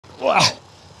Well,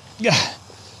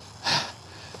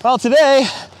 today,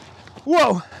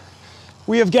 whoa,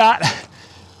 we have got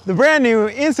the brand new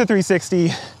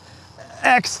Insta360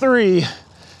 X3,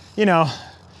 you know,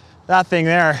 that thing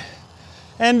there.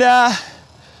 And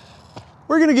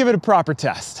we're gonna give it a proper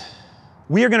test.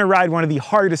 We are gonna ride one of the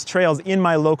hardest trails in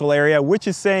my local area, which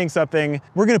is saying something.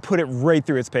 We're gonna put it right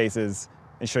through its paces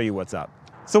and show you what's up.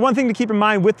 So one thing to keep in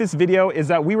mind with this video is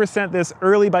that we were sent this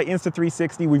early by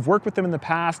Insta360. We've worked with them in the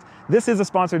past. This is a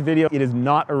sponsored video. It is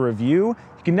not a review.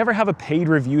 You can never have a paid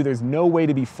review. There's no way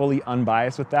to be fully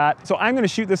unbiased with that. So I'm gonna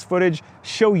shoot this footage,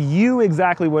 show you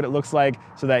exactly what it looks like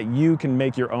so that you can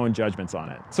make your own judgments on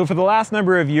it. So for the last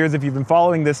number of years, if you've been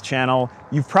following this channel,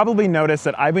 you've probably noticed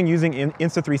that I've been using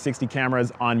Insta360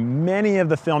 cameras on many of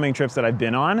the filming trips that I've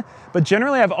been on, but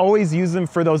generally I've always used them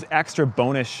for those extra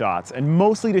bonus shots and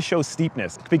mostly to show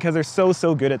steepness because they're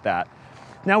so good at that.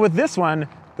 Now with this one,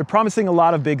 they're promising a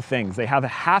lot of big things. They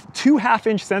have two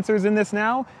half-inch sensors in this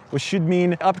now, which should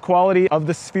mean upped quality of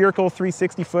the spherical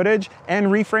 360 footage and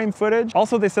reframe footage.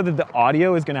 Also, they said that the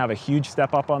audio is gonna have a huge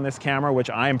step up on this camera, which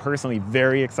I am personally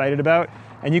very excited about.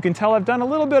 And you can tell I've done a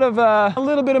little bit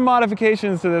of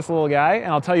modifications to this little guy,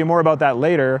 and I'll tell you more about that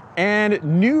later. And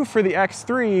new for the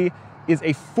X3 is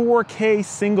a 4K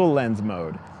single lens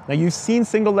mode. Now you've seen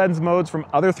single lens modes from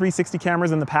other 360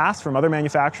 cameras in the past from other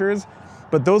manufacturers,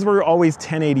 but those were always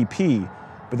 1080p.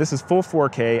 But this is full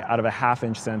 4K out of a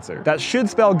half-inch sensor. That should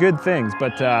spell good things,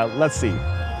 but let's see.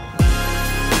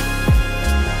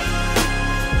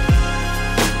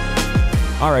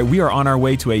 All right, we are on our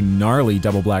way to a gnarly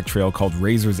double black trail called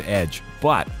Razor's Edge.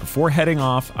 But before heading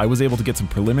off, I was able to get some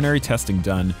preliminary testing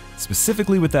done,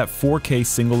 specifically with that 4K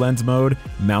single lens mode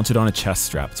mounted on a chest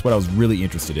strap. That's what I was really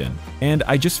interested in. And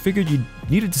I just figured you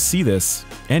needed to see this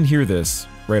and hear this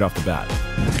right off the bat.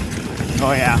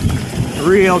 Oh yeah,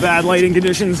 real bad lighting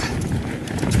conditions.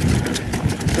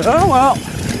 Oh well.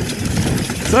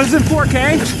 So this is in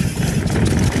 4K.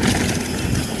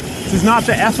 This is not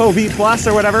the FOV plus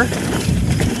or whatever.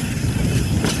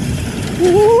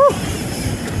 Woo!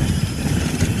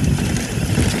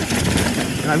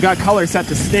 And I've got color set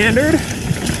to standard.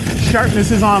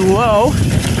 Sharpness is on low.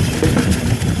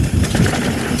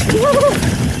 Woo!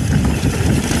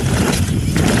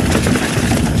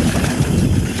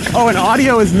 Oh, and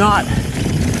audio is not.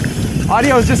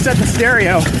 Audio is just set to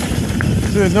stereo,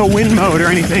 so there's no wind mode or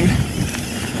anything.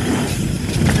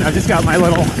 And I've just got my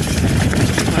little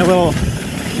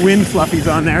wind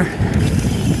fluffies on there.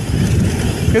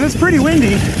 Because it's pretty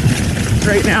windy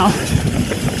right now.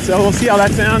 So we'll see how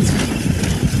that sounds.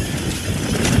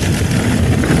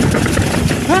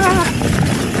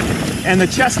 Ah! And the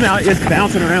chest mount is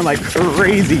bouncing around like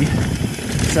crazy.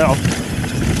 So.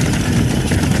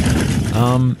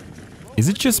 Is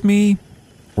it just me,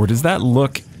 or does that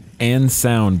look and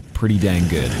sound pretty dang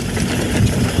good?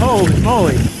 Holy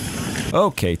moly.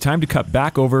 Okay, time to cut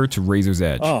back over to Razor's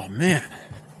Edge. Oh man.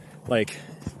 Like,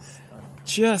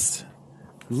 just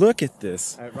look at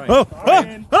this. Right. Oh!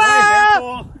 Ryan,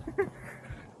 Ah!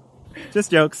 Just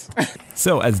jokes.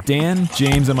 So as Dan,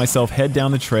 James, and myself head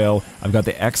down the trail, I've got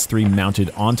the X3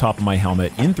 mounted on top of my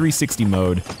helmet in 360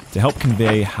 mode to help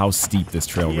convey how steep this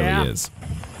trail really is.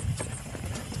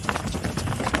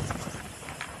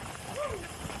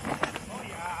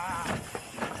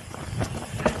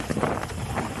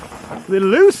 Little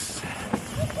loose.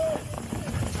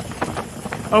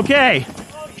 Okay,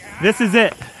 this is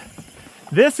it.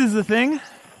 This is the thing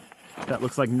that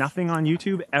looks like nothing on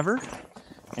YouTube ever,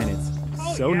 and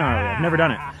it's so gnarly. I've never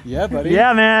done it. Yeah, buddy.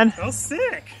 Yeah, man. Oh,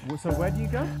 sick. So where do you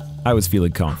go? I was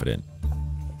feeling confident.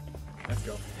 Let's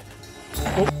go.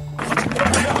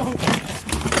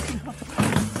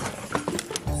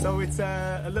 So it's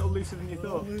a little looser than you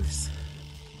thought.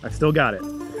 I've still got it.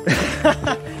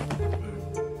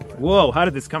 Whoa, how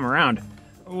did this come around?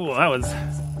 Oh, that was...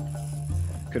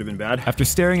 could have been bad. After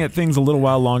staring at things a little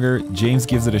while longer, James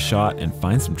gives it a shot and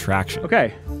finds some traction.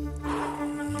 Okay.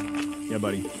 Yeah,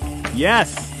 buddy.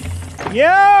 Yes!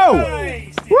 Yo!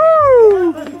 Nice.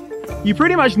 Woo! You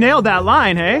pretty much nailed that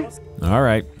line, hey? All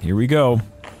right, here we go.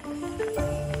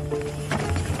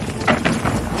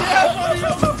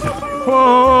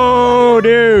 Whoa,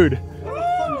 dude!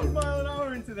 100 mile an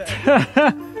hour into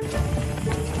that.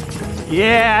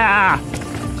 Yeah!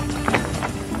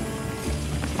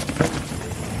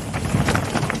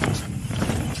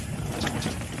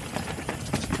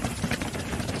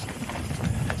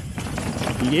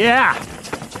 Yeah!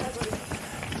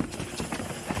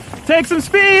 Take some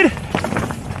speed!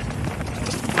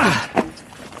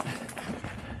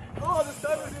 Oh, the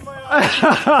sun was in my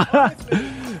eye.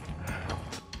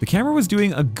 The camera was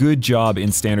doing a good job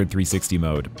in standard 360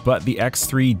 mode, but the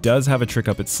X3 does have a trick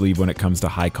up its sleeve when it comes to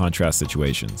high contrast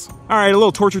situations. All right, a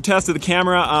little torture test of the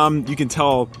camera. You can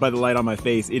tell by the light on my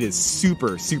face, it is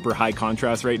super, super high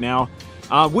contrast right now,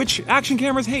 which action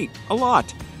cameras hate a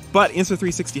lot. But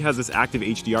Insta360 has this active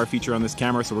HDR feature on this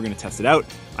camera, so we're gonna test it out.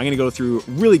 I'm gonna go through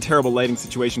really terrible lighting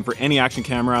situation for any action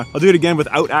camera. I'll do it again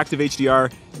without active HDR,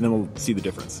 and then we'll see the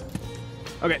difference.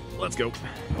 Okay, let's go.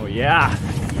 Oh yeah,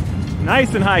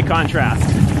 nice and high contrast.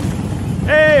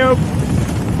 Hey-o.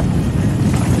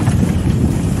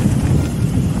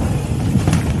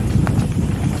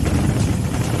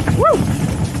 Woo!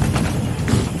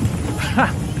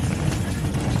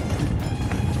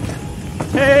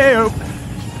 Hey-o.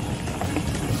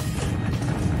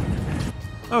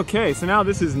 Okay, so now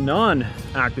this is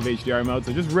non-active HDR mode,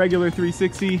 so just regular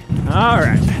 360. All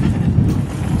right.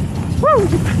 Woo!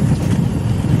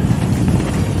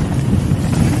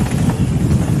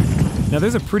 Now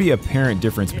there's a pretty apparent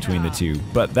difference between the two,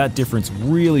 but that difference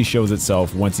really shows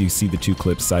itself once you see the two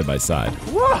clips side by side.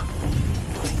 Whoa!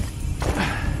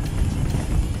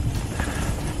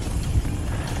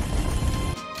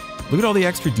 Look at all the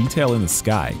extra detail in the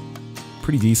sky.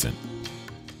 Pretty decent.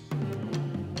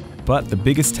 But the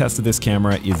biggest test of this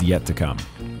camera is yet to come.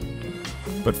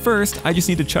 But first, I just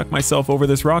need to chuck myself over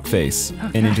this rock face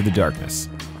and into the darkness.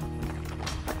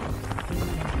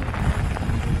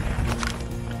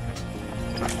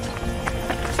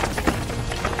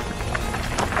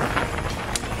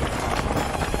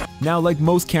 Now, like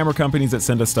most camera companies that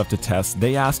send us stuff to test,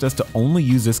 they asked us to only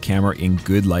use this camera in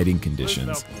good lighting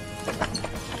conditions.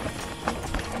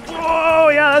 Oh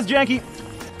yeah, that's janky.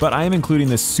 But I am including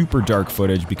this super dark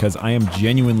footage because I am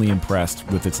genuinely impressed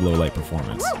with its low light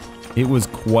performance. It was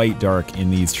quite dark in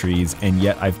these trees, and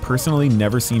yet I've personally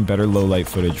never seen better low light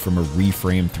footage from a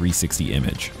reframed 360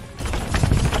 image.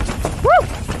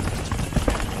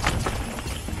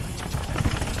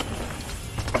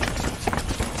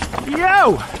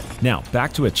 Yo! Now,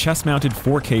 back to a chest-mounted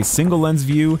 4K single lens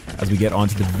view as we get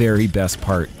onto the very best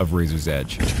part of Razor's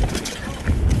Edge.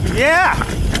 Yeah!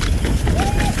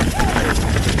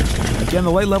 Again,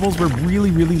 the light levels were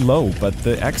really, really low, but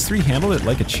the X3 handled it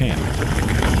like a champ.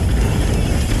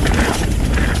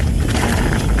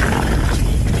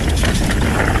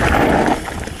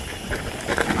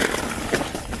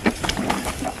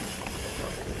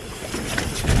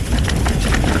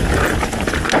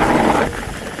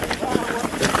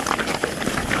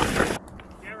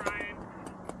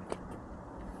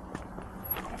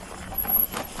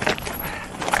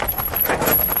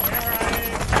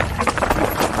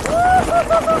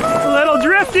 A little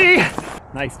drifty.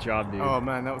 Nice job, dude. Oh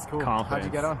man, that was cool. Confidence. How'd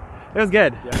you get on? It was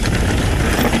good. Yeah.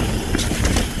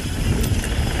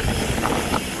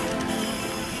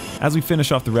 As we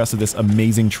finish off the rest of this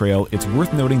amazing trail, it's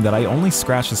worth noting that I only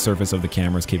scratched the surface of the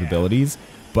camera's capabilities,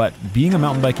 but being a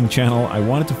mountain biking channel, I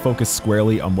wanted to focus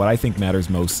squarely on what I think matters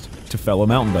most to fellow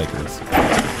mountain bikers.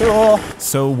 Cool.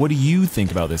 So what do you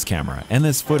think about this camera and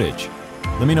this footage?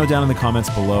 Let me know down in the comments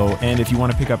below, and if you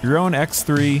want to pick up your own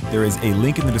X3, there is a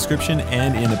link in the description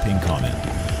and in a pinned comment.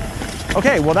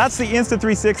 Okay, well that's the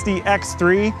Insta360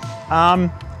 X3.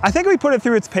 I think we put it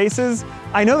through its paces.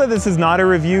 I know that this is not a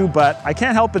review, but I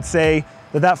can't help but say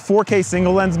that 4K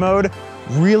single lens mode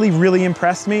really, really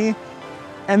impressed me.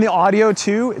 And the audio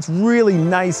too, it's really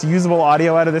nice, usable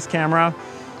audio out of this camera.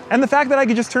 And the fact that I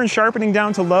could just turn sharpening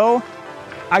down to low,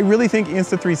 I really think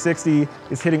Insta360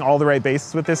 is hitting all the right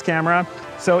bases with this camera.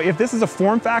 So if this is a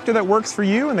form factor that works for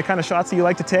you and the kind of shots that you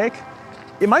like to take,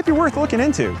 it might be worth looking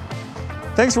into.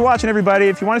 Thanks for watching, everybody.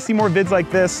 If you want to see more vids like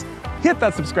this, hit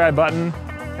that subscribe button,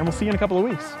 and we'll see you in a couple of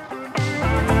weeks.